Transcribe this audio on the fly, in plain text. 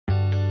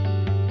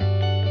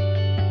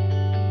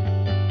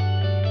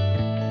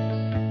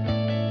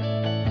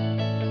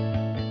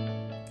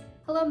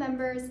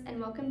members, and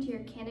welcome to your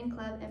Canon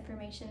Club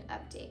information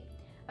update.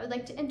 I would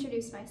like to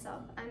introduce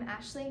myself. I'm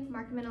Ashley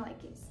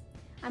Markmanalakis.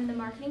 I'm the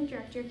marketing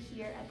director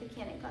here at the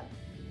Canon Club.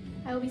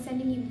 I will be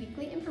sending you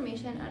weekly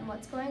information on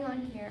what's going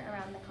on here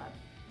around the club.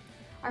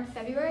 Our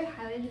February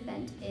highlighted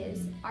event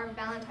is our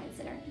Valentines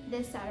dinner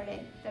this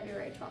Saturday,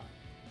 February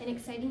 12th. An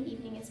exciting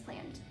evening is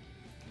planned.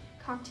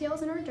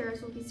 Cocktails and hors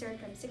d'oeuvres will be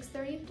served from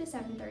 6:30 to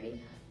 7:30,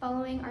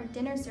 following our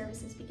dinner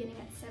services beginning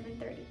at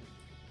 7:30.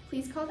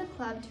 Please call the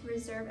club to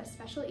reserve a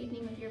special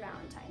evening with your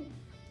Valentine.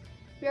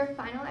 We are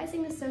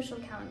finalizing the social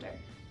calendar.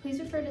 Please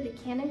refer to the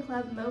Canon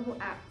Club mobile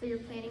app for your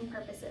planning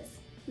purposes.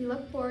 We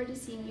look forward to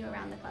seeing you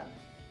around the club.